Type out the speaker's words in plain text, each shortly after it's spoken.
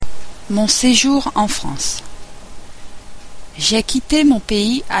Mon séjour en France. J'ai quitté mon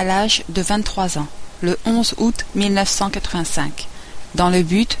pays à l'âge de 23 ans, le 11 août 1985, dans le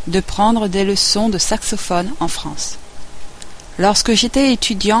but de prendre des leçons de saxophone en France. Lorsque j'étais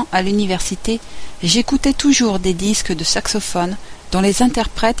étudiant à l'université, j'écoutais toujours des disques de saxophone dont les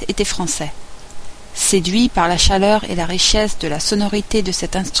interprètes étaient français. Séduit par la chaleur et la richesse de la sonorité de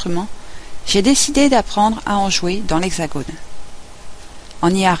cet instrument, j'ai décidé d'apprendre à en jouer dans l'Hexagone. En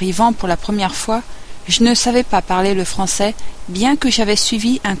y arrivant pour la première fois, je ne savais pas parler le français, bien que j'avais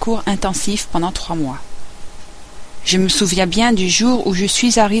suivi un cours intensif pendant 3 mois. Je me souviens bien du jour où je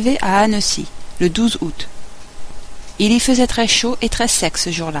suis arrivé à Annecy, le 12 août. Il y faisait très chaud et très sec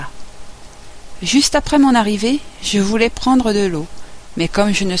ce jour-là. Juste après mon arrivée, je voulais prendre de l'eau, mais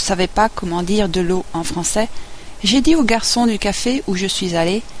comme je ne savais pas comment dire de l'eau en français, j'ai dit au garçon du café où je suis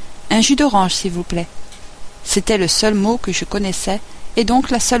allé « Un jus d'orange, s'il vous plaît ». C'était le seul mot que je connaissais, et donc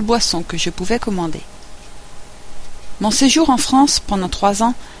la seule boisson que je pouvais commander. Mon séjour en France pendant 3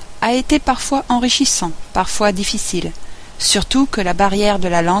 ans a été parfois enrichissant, parfois difficile, surtout que la barrière de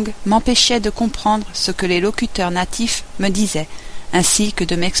la langue m'empêchait de comprendre ce que les locuteurs natifs me disaient, ainsi que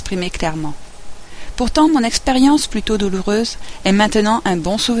de m'exprimer clairement. Pourtant, mon expérience plutôt douloureuse est maintenant un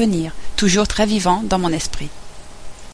bon souvenir, toujours très vivant dans mon esprit.